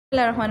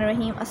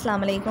Bismillahirrahmanirrahim.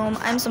 Assalamu alaikum.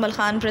 I'm Sumal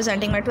Khan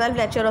presenting my 12th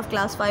lecture of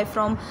class 5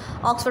 from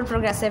Oxford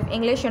Progressive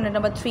English unit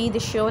number 3, the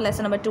show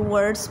lesson number 2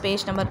 words,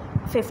 page number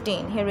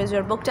 15. Here is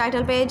your book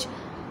title page.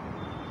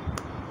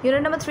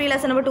 Unit number 3,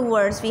 lesson number 2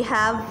 words. We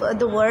have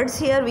the words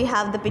here, we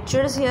have the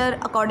pictures here.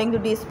 According to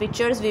these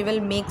pictures we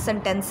will make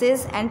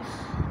sentences and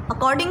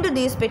according to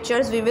these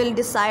pictures we will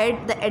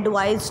decide the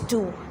advice to.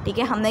 ठीक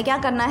है, हमने क्या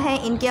करना है,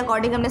 इनके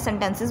according हमने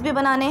sentences भी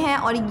बनाने हैं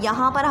और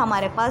यहाँ पर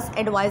हमारे पास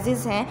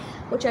एडवाइजेस हैं,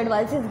 कुछ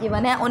एडवाइजेस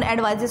गिवन है, उन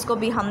एडवाइजेस को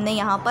भी हमने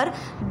यहाँ पर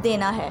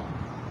देना है.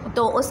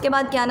 तो उसके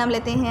बाद क्या नाम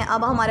लेते हैं,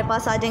 अब हमारे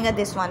पास आ जाएगा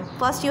this one.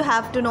 First you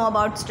have to know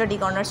about study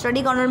corner.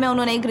 Study corner में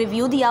उन्होंने एक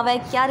रिव्यू दिया हुआ है.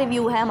 क्या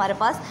रिव्यू है हमारे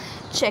पास,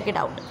 check it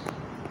out.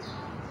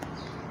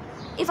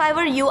 If I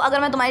were you, अगर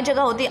मैं तुम्हारी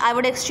जगह होती, आई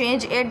वुड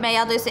एक्सचेंज इट, मैं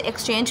या तो इसे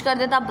एक्सचेंज कर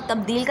देता,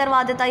 तब्दील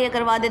करवा देता या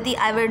करवा देती.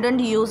 आई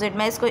वुडंट यूज़ इट,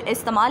 मैं इसको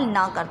इस्तेमाल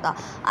ना करता.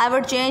 I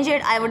would change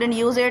it, I wouldn't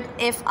use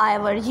it if I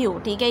were you.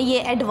 ठीक है, ये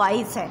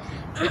एडवाइस है.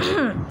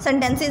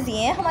 सेंटेंसेस ये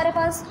हैं हमारे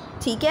पास,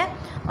 ठीक है,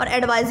 और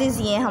एडवाइजेस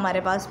ये हैं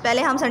हमारे पास.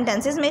 पहले हम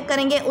सेंटेंसेस मेक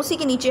करेंगे, उसी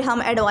के नीचे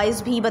हम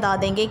एडवाइस भी बता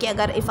देंगे कि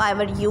अगर if I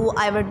were you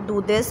I would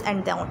do this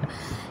and that,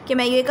 कि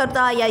मैं ये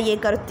करता या ये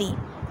करती.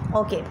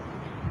 ओके,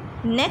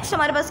 नेक्स्ट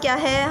हमारे पास क्या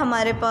है,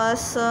 हमारे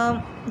पास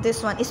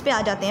दिस वन, इस पे आ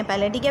जाते हैं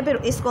पहले. ठीक है, फिर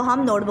इसको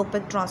हम नोटबुक पे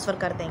ट्रांसफ़र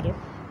कर देंगे.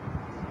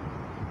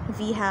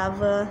 We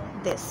have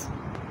this.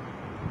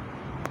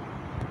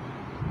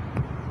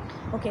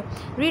 Okay,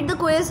 read the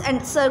quiz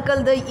and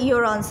circle the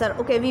your answer.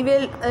 Okay, we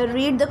will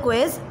read the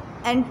quiz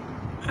and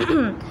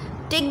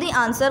take the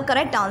answer,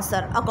 correct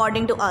answer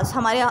according to us.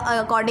 हमारे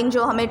अकॉर्डिंग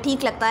जो हमें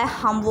ठीक लगता है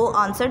हम वो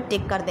आंसर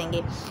टिक कर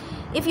देंगे.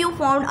 If you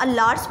found a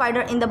large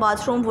spider in the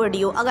bathroom would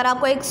you, अगर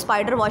आपको एक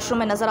स्पाइडर वॉशरूम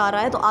में नज़र आ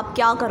रहा है तो आप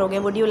क्या करोगे,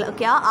 वुड यू,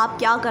 क्या आप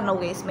क्या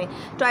करोगे इसमें.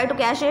 ट्राई टू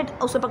कैच इट,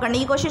 उसे पकड़ने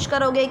की कोशिश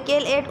करोगे.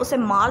 किल इट, उसे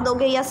मार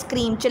दोगे, या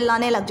स्क्रीम,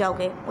 चिल्लाने लग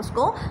जाओगे,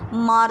 उसको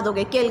मार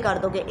दोगे, किल कर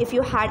दोगे. If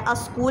you had a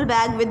school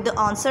bag with the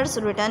answers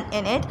written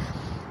in it,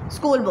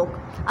 school book,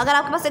 अगर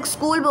आपके पास एक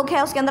स्कूल बुक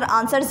है उसके अंदर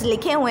आंसर्स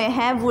लिखे हुए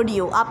हैं, वुड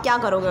यू, आप क्या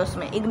करोगे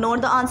उसमें. इग्नोर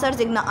द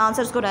आंसर्स,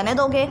 आंसर्स को रहने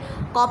दोगे.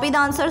 कॉपी द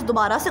आंसर्स,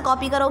 दोबारा से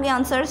कॉपी करोगे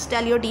आंसर्स.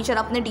 टेल योर टीचर,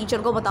 अपने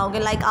टीचर को बताओगे.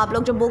 लाइक आप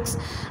लोग जो बुक्स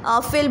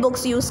फिल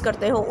बुक्स यूज़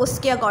करते हो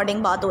उसके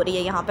अकॉर्डिंग बात हो रही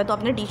है यहाँ पे, तो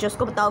अपने टीचर्स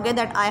को बताओगे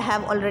that I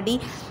have already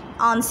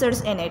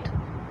answers in it.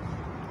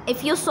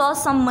 If you saw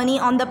some money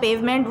on the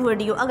pavement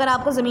would you, अगर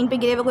आपको ज़मीन पे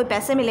गिरे हुए कोई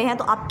पैसे मिले हैं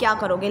तो आप क्या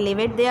करोगे. लिव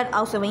इट देयर,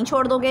 उसे वहीं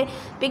छोड़ दोगे.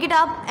 Pick it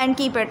up and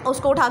keep it,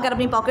 उसको उठाकर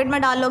अपनी पॉकेट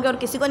में डाल लोगे और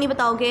किसी को नहीं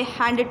बताओगे.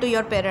 Hand it to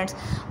your parents,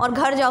 और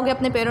घर जाओगे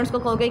अपने पेरेंट्स को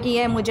कहोगे कि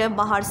यह मुझे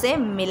बाहर से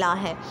मिला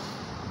है.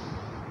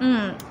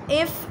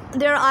 If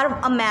there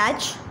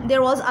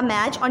was a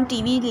match on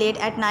TV late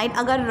at night,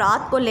 अगर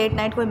रात को लेट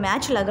नाइट कोई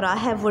मैच लग रहा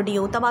है वुड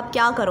यू, तब आप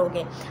क्या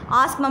करोगे.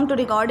 आस्क मम टू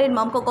रिकॉर्ड इट,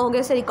 मम को कहोगे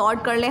इसे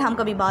रिकॉर्ड कर लें, हम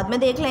कभी बाद में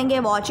देख लेंगे.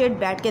 वॉच इट,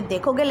 बैठ के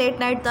देखोगे लेट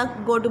नाइट तक.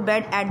 Go to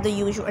bed at the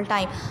usual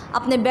time,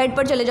 अपने बेड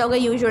पर चले जाओगे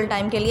यूजुअल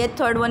टाइम के लिए.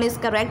 Third one is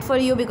correct for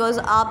you, because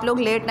आप लोग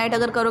लेट नाइट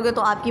अगर करोगे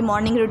तो आपकी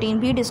मॉर्निंग रूटीन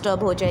भी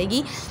डिस्टर्ब हो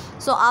जाएगी.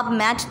 सो आप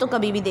मैच तो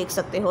कभी भी देख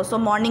सकते हो. सो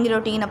मॉर्निंग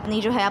रूटीन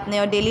अपनी जो है,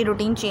 अपने डेली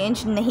रूटीन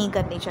चेंज नहीं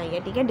करनी चाहिए.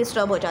 ठीक है,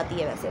 डिस्टर्ब हो जाती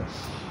है वैसे.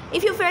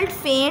 इफ़ यू फेल्ट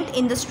फेंट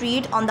in the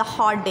street on the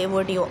hot day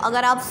would you,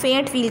 अगर आप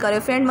फेंट फील कर रहे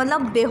हो, फेंट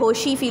मतलब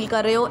बेहोशी फील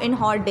कर रहे हो इन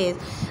हॉट डेज़,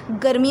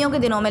 गर्मियों के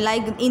दिनों में,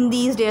 like in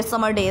these days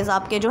summer days,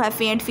 आपके जो है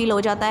फेंट फील हो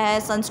जाता है,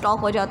 सन स्ट्रोक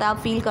हो जाता है,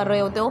 आप फील कर रहे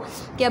होते हो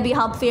कि अभी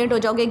आप फेंट हो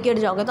जाओगे, गिर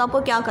जाओगे, तो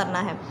आपको क्या करना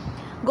है.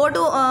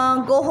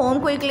 गो होम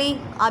क्विकली,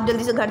 आप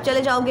जल्दी से घर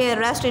चले जाओगे.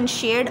 रेस्ट इन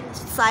शेड,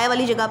 साया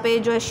वाली जगह पे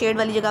जो है, शेड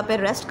वाली जगह पे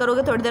रेस्ट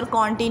करोगे थोड़ी देर.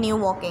 कॉन्टीन्यू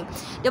वॉकिंग,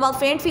 जब आप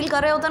फेंट फील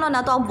कर रहे होते हो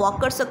ना तो आप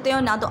वॉक कर सकते हो,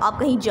 ना तो आप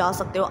कहीं जा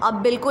सकते हो,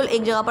 आप बिल्कुल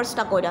एक जगह पर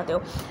स्टक हो जाते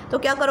हो. तो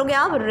क्या करोगे,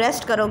 आप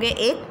रेस्ट करोगे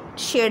एक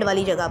शेड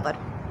वाली जगह पर.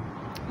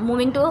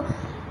 मूविंग टू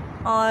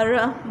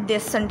और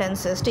दिस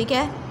सेंटेंसेस. ठीक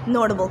है,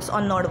 नोटबुक्स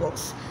और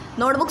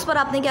नोटबुक्स पर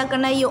आपने क्या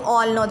करना है, you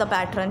all know the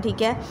pattern.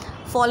 ठीक है,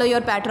 follow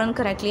your pattern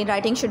correctly.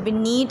 Writing should be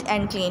neat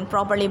and clean.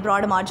 Properly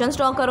broad margin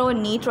draw करो.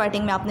 नीट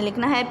राइटिंग में आपने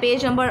लिखना है.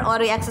 पेज नंबर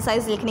और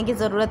एक्सरसाइज लिखने की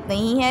ज़रूरत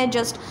नहीं है.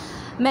 Just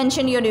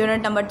mention your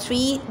unit number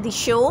 3, the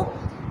show,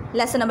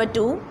 lesson number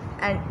 2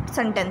 and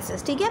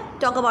sentences. ठीक है,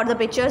 talk about the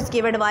pictures,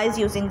 give advice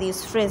using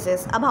these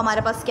phrases. अब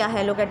हमारे पास क्या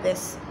है, look at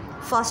this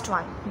first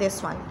one,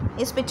 this one.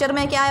 इस पिक्चर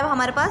में क्या है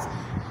हमारे पास,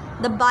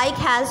 the bike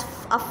has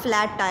a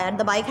flat tyre,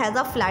 the bike has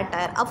a flat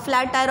tyre. अब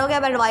फ्लैट टायर हो गया.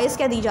 अब एडवाइस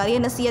क्या दी जा रही है,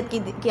 नसीहत की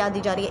क्या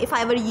दी जा रही है. इफ़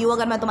आई वर यू,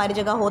 अगर मैं तुम्हारी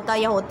जगह होता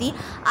या होती,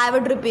 आई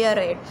वुड रिपेयर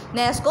इट,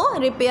 मैं इसको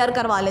रिपेयर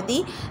करवा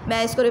लेती,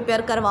 मैं इसको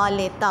रिपेयर करवा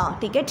लेता.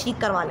 ठीक है, ठीक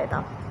करवा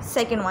लेता.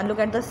 Second one, look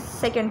at the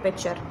second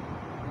picture,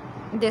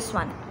 this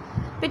one.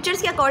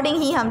 Pictures के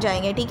अकॉर्डिंग ही हम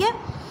जाएंगे. ठीक है,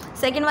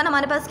 सेकेंड वन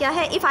हमारे पास क्या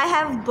है, if I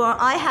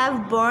have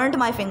burned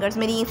my fingers,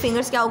 मेरी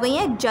फिंगर्स क्या हो गई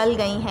हैं, जल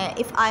गई हैं.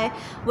 इफ़ आई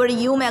वर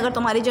यू, मैं अगर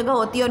तुम्हारी जगह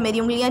होती और मेरी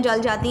उंगलियां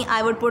जल जाती,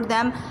 I would put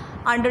them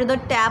under the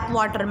tap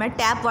water, मैं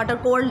टैप वाटर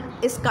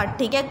कोल्ड इस कट,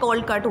 ठीक है,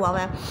 कोल्ड कट हुआ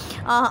है,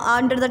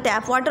 अंडर द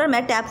टैप वाटर,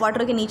 मैं टैप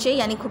वाटर के नीचे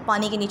यानी खूब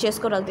पानी के नीचे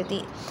इसको रख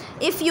देती।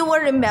 इफ़ यू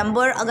वर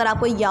रिमेंबर, अगर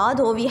आपको याद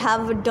हो, we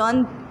have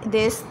done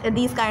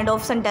these kind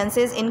of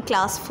sentences in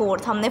class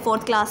 4th, हमने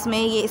 4th क्लास में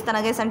ये इस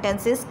तरह के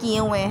सेंटेंसेस किए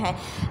हुए हैं।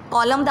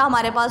 कॉलम था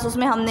हमारे पास,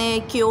 उसमें हमने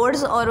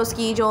क्योर्स और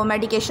उसकी जो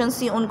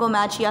मेडिकेशंस थी उनको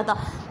मैच किया था,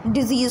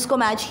 डिज़ीज़ को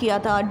मैच किया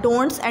था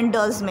डोंट्स एंड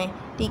डज में,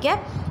 ठीक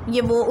है,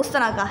 ये वो उस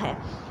तरह का है।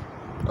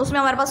 उसमें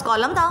हमारे पास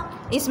कॉलम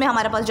था, इसमें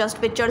हमारे पास जस्ट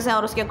पिक्चर्स हैं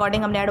और उसके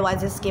अकॉर्डिंग हमने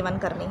एडवाइजेस गिवन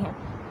करनी है।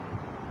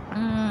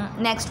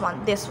 नेक्स्ट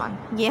वन, दिस वन,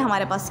 ये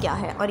हमारे पास क्या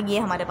है और ये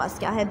हमारे पास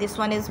क्या है। This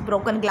one is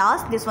broken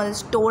glass, this one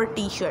is tour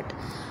T shirt.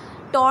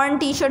 Torn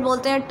T shirt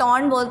बोलते हैं,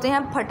 टॉर्न बोलते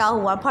हैं फटा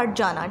हुआ, फट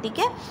जाना, ठीक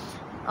है।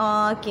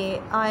 Okay,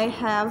 I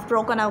have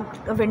broken a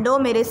window,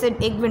 मेरे से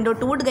एक विंडो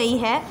टूट गई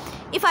है।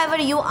 If I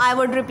were you I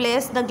would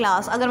replace the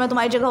glass, अगर मैं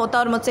तुम्हारी जगह होता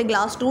और मुझसे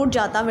ग्लास टूट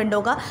जाता विंडो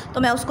का तो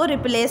मैं उसको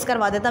रिप्लेस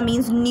करवा देता,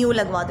 मीन्स न्यू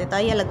लगवा देता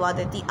या लगवा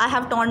देती। I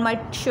have torn my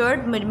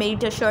shirt,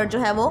 मेरी शर्ट जो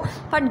है वो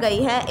फट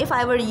गई है। If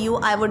I were you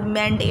I would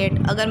mend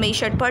it, अगर मेरी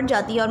शर्ट फट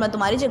जाती है और मैं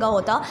तुम्हारी जगह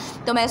होता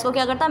तो मैं इसको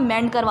क्या करता,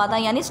 मेंड करवाता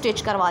यानी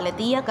स्टिच करवा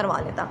लेती या करवा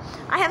लेता।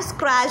 आई हैव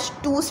स्क्रैच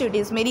 2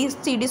 CDs, मेरी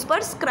CDs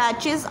पर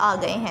स्क्रैचेस आ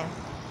गए हैं।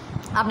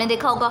 आपने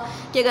देखा होगा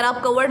कि अगर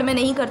आप कवर्ड में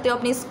नहीं करते हो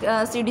अपनी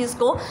CDs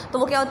को तो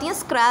वो क्या होती हैं,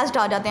 स्क्रैच्ड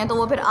आ जाते हैं, तो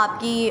वो फिर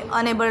आपकी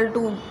अनेबल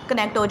टू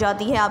कनेक्ट हो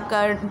जाती है,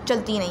 आपका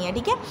चलती नहीं है,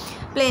 ठीक है,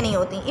 प्ले नहीं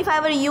होती। If I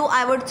were you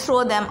I would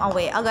throw them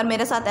away, अगर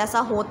मेरे साथ ऐसा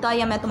होता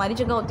या मैं तुम्हारी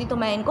जगह होती तो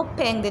मैं इनको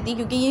फेंक देती,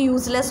 क्योंकि ये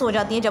यूज़लेस हो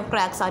जाती हैं जब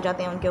क्रैक्स आ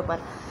जाते हैं उनके ऊपर,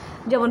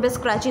 जब उन पर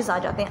स्क्रैचेस आ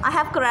जाते हैं। I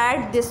have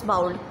cracked this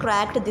bowl,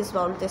 cracked this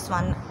bowl,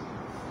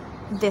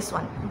 this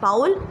one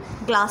bowl,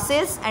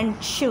 glasses and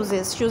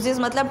शूज़ेस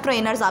मतलब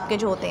ट्रेनर्स आपके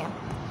जो होते हैं।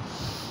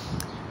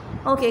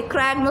 ओके,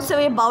 क्रैक, मुझसे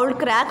ये बाउल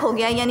क्रैक हो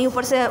गया यानी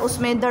ऊपर से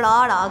उसमें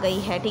दरार आ गई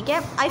है, ठीक है।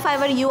 If I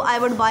were you I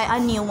would buy a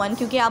new one,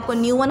 क्योंकि आपको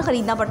न्यू वन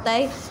ख़रीदना पड़ता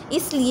है,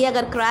 इसलिए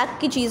अगर क्रैक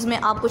की चीज़ में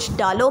आप कुछ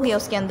डालोगे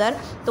उसके अंदर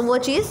तो वो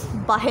चीज़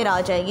बाहर आ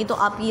जाएगी, तो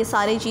आपकी ये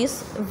सारी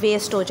चीज़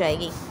वेस्ट हो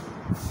जाएगी।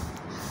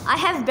 I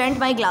have bent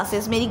my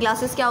glasses, मेरी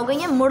ग्लासेस क्या हो गई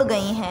हैं, मुड़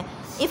गई हैं।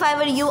 If I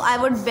were you I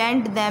would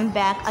bend them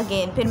back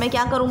again, फिर मैं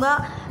क्या करूँगा,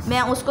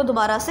 मैं उसको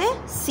दोबारा से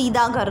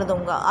सीधा कर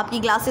दूँगा। आपकी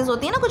ग्लासेस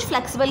होती हैं ना, कुछ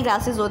फ्लेक्सिबल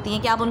ग्लासेस होती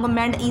हैं कि आप उनको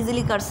बेंड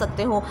ईजिली कर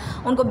सकते हो,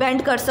 उनको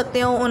बेंड कर सकते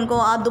हो, उनको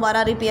आप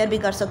दोबारा रिपेयर भी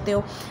कर सकते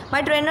हो।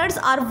 माई ट्रेनर्स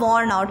आर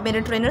वॉर्न आउट,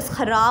 मेरे ट्रेनर्स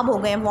ख़राब हो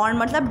गए हैं, वॉर्न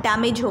मतलब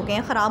डैमेज हो गए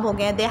हैं, ख़राब हो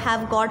गए हैं। They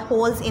have got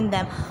holes in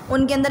them,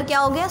 उनके अंदर क्या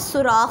हो गया,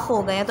 सुराख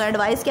हो गए हैं। तो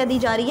एडवाइस क्या दी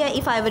जा रही है,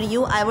 if I were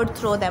you I would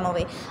throw them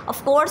away,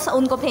 of course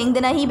उनको फेंक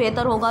देना ही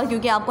बेहतर होगा,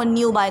 क्योंकि आपको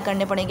न्यू बाय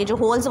करने पड़ेंगे। जो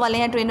होल्स वाले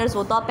हैं ट्रेनर्स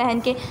वो तो आप पहन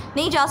के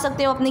नहीं जा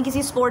सकते हो अपने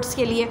किसी स्पोर्ट्स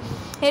के लिए।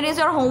 Here is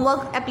your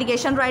homework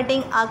application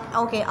writing.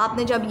 Okay,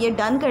 आपने जब ये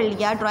डन कर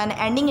लिया, draw an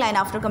ending line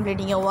after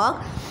completing your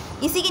work,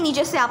 इसी के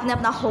नीचे से आपने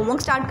अपना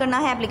होमवर्क स्टार्ट करना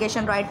है।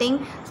 Application writing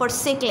for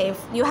sick leave,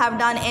 you have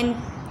done in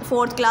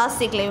 4th class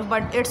sick leave,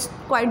 but it's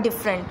quite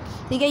different,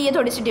 ठीक है, ये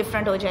थोड़ी सी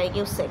डिफरेंट हो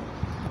जाएगी उससे।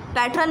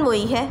 पैटर्न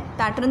वही है,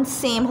 पैटर्न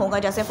सेम होगा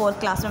जैसे 4th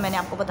क्लास में मैंने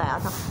आपको बताया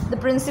था। The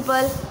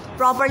principal,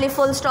 properly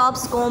full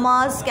stops,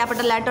 commas,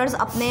 capital letters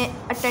अपने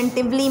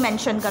अटेंटिवली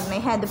मेंशन करने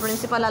हैं। The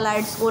principal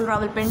allied school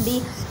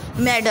Rawalpindi,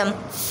 madam,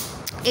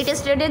 it is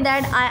stated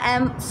that I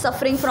am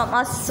suffering from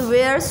a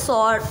severe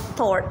sorry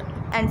throat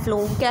and flu,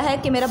 क्या है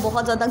कि मेरा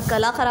बहुत ज़्यादा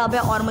गला ख़राब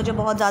है और मुझे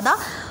बहुत ज़्यादा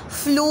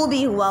फ्लू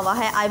भी हुआ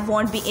है। I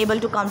want be able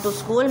to come to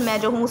school, मैं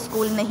जो हूँ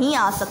स्कूल नहीं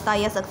आ सकता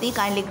या सकती।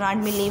 Kindly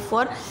grant me leave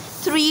for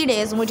 3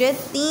 days, मुझे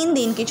 3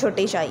 दिन की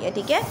छुट्टी चाहिए,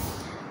 ठीक है।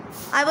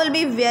 I will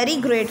be very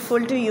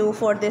grateful to you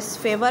for this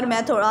favour,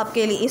 मैं थोड़ा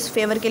आपके लिए इस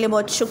फेवर के लिए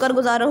बहुत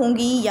शुक्रगुजार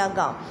रहूँगी या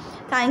गा।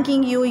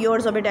 Thanking you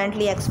yours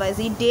obediently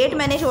XYZ। Date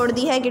मैंने छोड़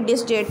दी है कि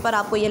जिस डेट पर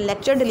आपको ये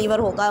लेक्चर डिलीवर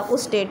होगा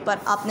उस डेट पर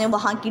आपने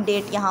वहाँ की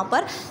डेट यहाँ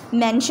पर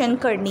मेंशन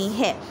करनी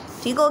है,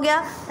 ठीक हो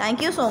गया।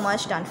 Thank you so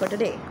much, done for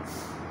today.